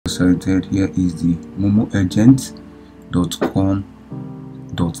excited, here is the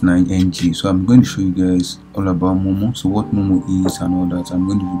momoagent.com.9ng. so I'm going to show you guys all about Momo, so what Momo is and all that. I'm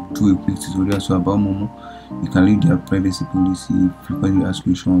going to do a quick tutorial. So about Momo, you can read their privacy policy, frequently asked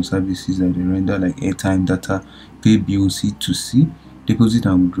questions, services that they render like airtime, data, pay bills, C2C, deposit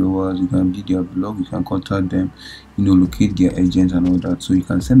and withdrawals. You can view their blog, you can contact them, locate their agents and all that. So you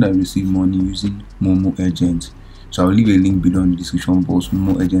can send and receive money using Momo Agent. So I'll leave a link below in the descriction box,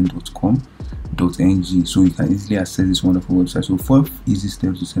 momoagent.com.ng, so you can easily access this wonderful website. So 4 easy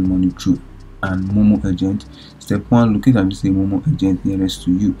steps to send money through and Momo Agent. Step 1, locate and visit a Momo Agent nearest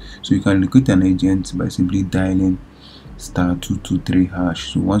to you. So you can locate an agent by simply dialing *223#.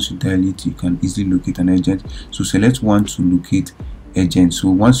 So once you dial it, you can easily locate an agent. So select 1 to locate agent. So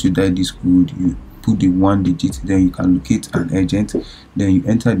once you dial this code, you put the 1 digit, then you can locate an agent. Then you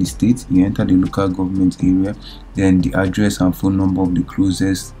enter the state, you enter the local government area, then the address and phone number of the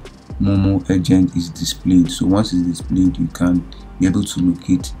closest Momo agent is displayed. So once it's displayed, you can be able to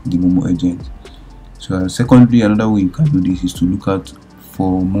locate the Momo agent. So secondly, another way you can do this is to look out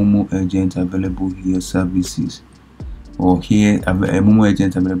for Momo agent available here services, or here a Momo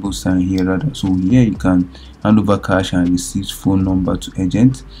agent available sign here rather. So here you can hand over cash and receive phone number to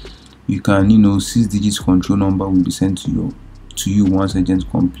agent. You can 6-digit control number will be sent to you once agent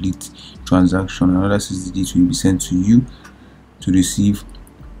complete transaction. Another 6 digits will be sent to you to receive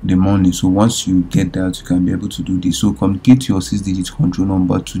the money. So once you get that, you can be able to do this. So communicate your 6-digit control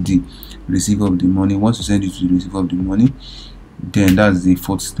number to the receiver of the money. Once you send it to the receiver of the money, then that's the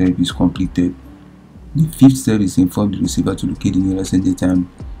 4th step is completed. The 5th step is inform the receiver to locate the nearest agent and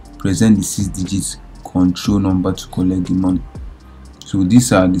present the 6-digit control number to collect the money. So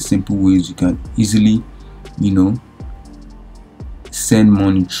these are the simple ways you can easily send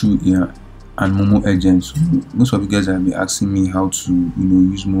money through here and Momo Agent. So most of you guys have been asking me how to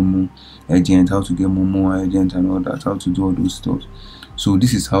use Momo Agent, how to get Momo Agent and all that, how to do all those stuff. So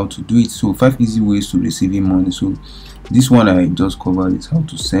this is how to do it. So 5 easy ways to receiving money. So this one I just covered is how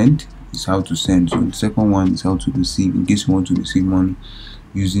to send. So the second one is how to receive, in case you want to receive money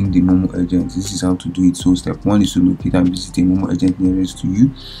using the Momo Agent. This is how to do it. So step 1 is to locate and visit a Momo Agent nearest to you.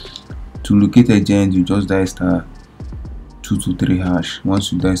 To locate agent, you just dial *223#.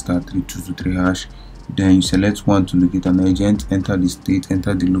 Once you dial *223#, then you select 1 to locate an agent, enter the state,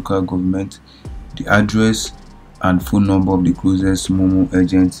 enter the local government, the address and phone number of the closest Momo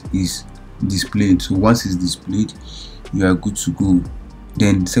agent is displayed. So once it's displayed, you are good to go.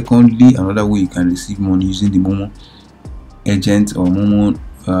 Then secondly, another way you can receive money using the Momo Agent or Momo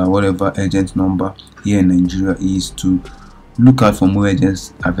whatever agent number here in Nigeria is to look out for more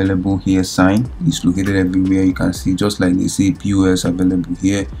agents available here sign. It's located everywhere. You can see, just like they say POS available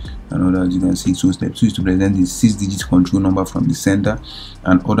here and all that, you can see. So step 2 is to present the 6-digit control number from the sender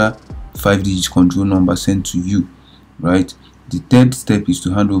and other 5-digit control number sent to you, right? The 3rd step is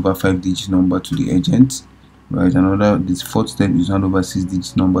to hand over 5-digit number to the agent, right? This 4th step is to hand over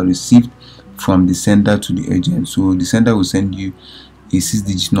 6-digit number received from the sender to the agent. So the sender will send you a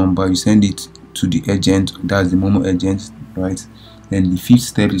 6-digit number, you send it to the agent, that's the Momo agent, right? Then the 5th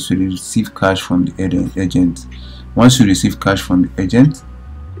step is to receive cash from the agent. Once you receive cash from the agent,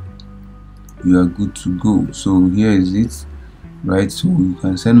 you are good to go. So here is it, right? So you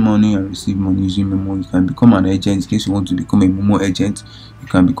can send money and receive money using Momo. You can become an agent in case you want to become a Momo agent. You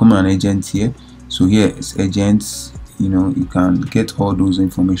can become an agent here. So here is agents, you can get all those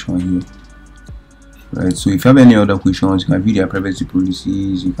information here, right? So if you have any other questions, you can view their privacy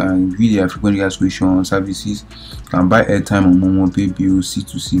policies, you can view their frequently asked questions, services, you can buy airtime on Momo, pay bills,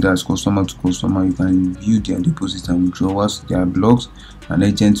 C2C, that's customer to customer. You can view their deposits and withdrawals, their blogs and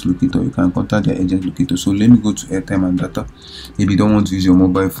agent locator. You can contact their agent locator. So let me go to airtime and data. Maybe you don't want to use your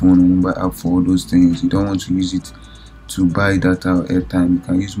mobile phone or mobile app for all those things, you don't want to use it to buy data or airtime, you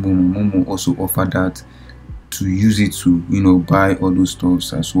can use Momo. Momo also offer that to use it to buy all those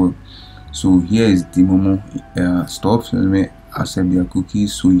stuffs as well. So here is the Momo stuff. So let me accept their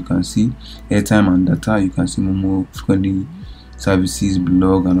cookies. So you can see airtime and data, you can see Momo frequently services,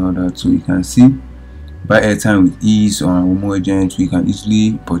 blog and all that. So you can see buy airtime with ease on Momo Agent. You can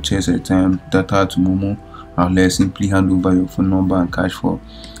easily purchase airtime, data to Momo outlet. Simply hand over your phone number and cash for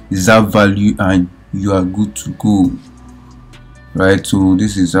reserve value and you are good to go, right? So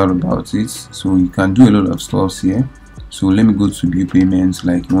this is all about it. So you can do a lot of stuff here. So let me go to bill payments,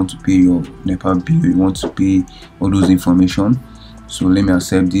 like you want to pay your NEPA bill, you want to pay all those information. So let me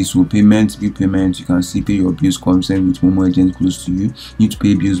accept this. So payment, view payment, you can see pay your bills consent with MOMO agent close to you. You need to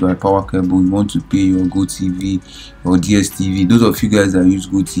pay bills by power cable. You want to pay your GoTV or DSTV. Those of you guys that use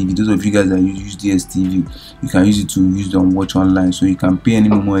GoTV, those of you guys that use DSTV, you can use it to use them watch online. So you can pay any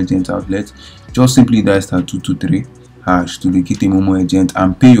MOMO agent outlet. Just simply dial *223# to locate a MOMO agent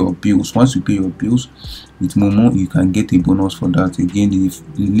and pay your bills. Once you pay your bills with MOMO, you can get a bonus for that. Again, the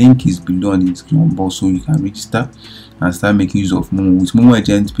link is below on the description box, so you can register and start making use of MOMO. With MOMO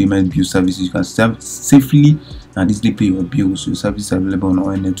agent payment bill services, you can safely and easily pay your bills. So service is available on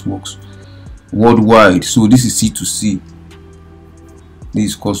all networks worldwide. So this is C2C. This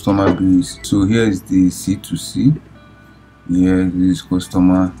is customer base. So here is the C2C. Here this is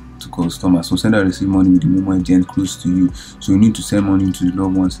customer to customer. So send and receive money with the MOMO agent close to you. So you need to send money to the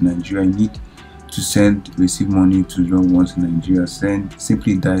loved ones in Nigeria. You need to receive money to the loved ones in Nigeria.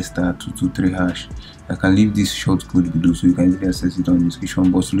 Simply dial *223#. I can leave this short code below so you can easily access it on the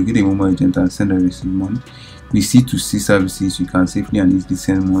description box. So locate a MOMO agent and send and receive money. With C2C services, you can safely and easily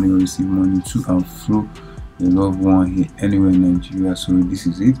send money or receive money to and through your loved one here anywhere in Nigeria. So this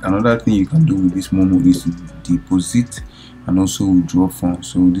is it. Another thing you can do with this MOMO is to deposit and also withdraw funds.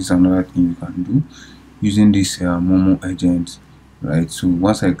 So this is another thing you can do using this MOMO agent, right? So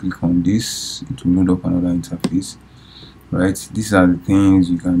once I click on this, it will load up another interface, right? These are the things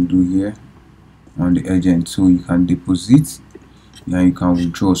you can do here on the agent. So you can deposit and you can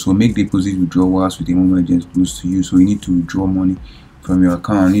withdraw. So make deposit withdrawals with the MOMO agent close to you. So you need to withdraw money from your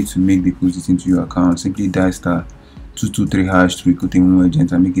account. You need to make deposit into your account. Simply dial *223# to recruit a MOMO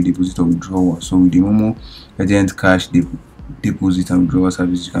agent and make a deposit or withdrawal. So with the MOMO agent cash deposit and withdrawal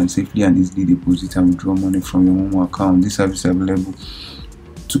service, you can safely and easily deposit and withdraw money from your MOMO account. This service is available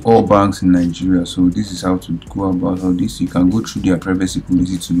to all banks in Nigeria. So this is how to go about all this. You can go through their privacy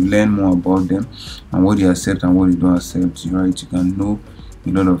policy to learn more about them and what they accept and what they don't accept, right? You can know a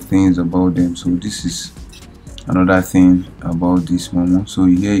lot of things about them. So this is another thing about this MOMO. So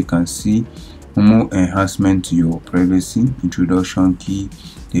here you can see MOMO enhancement to your privacy, introduction, key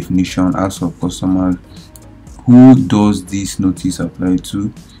definition, ask of customer, who does this notice apply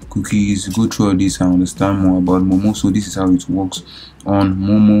to, cookies. Go through all this and understand more about MOMO. So this is how it works on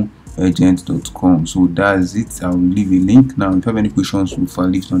momoagent.com. So that's it. I will leave a link. Now if you have any questions,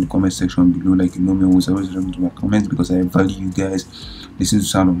 leave it on the comment section below. Like you know me, always respond to my comments because I value you guys. Listen to the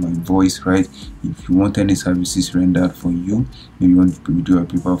sound of my voice, right? If you want any services rendered for you, maybe you want to do a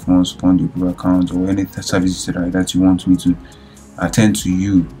paper funds, fund your paper account, or any services that you want me to attend to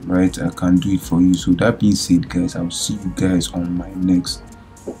you, right? I can do it for you. So that being said, guys, I'll see you guys on my next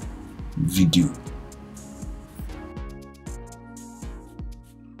video.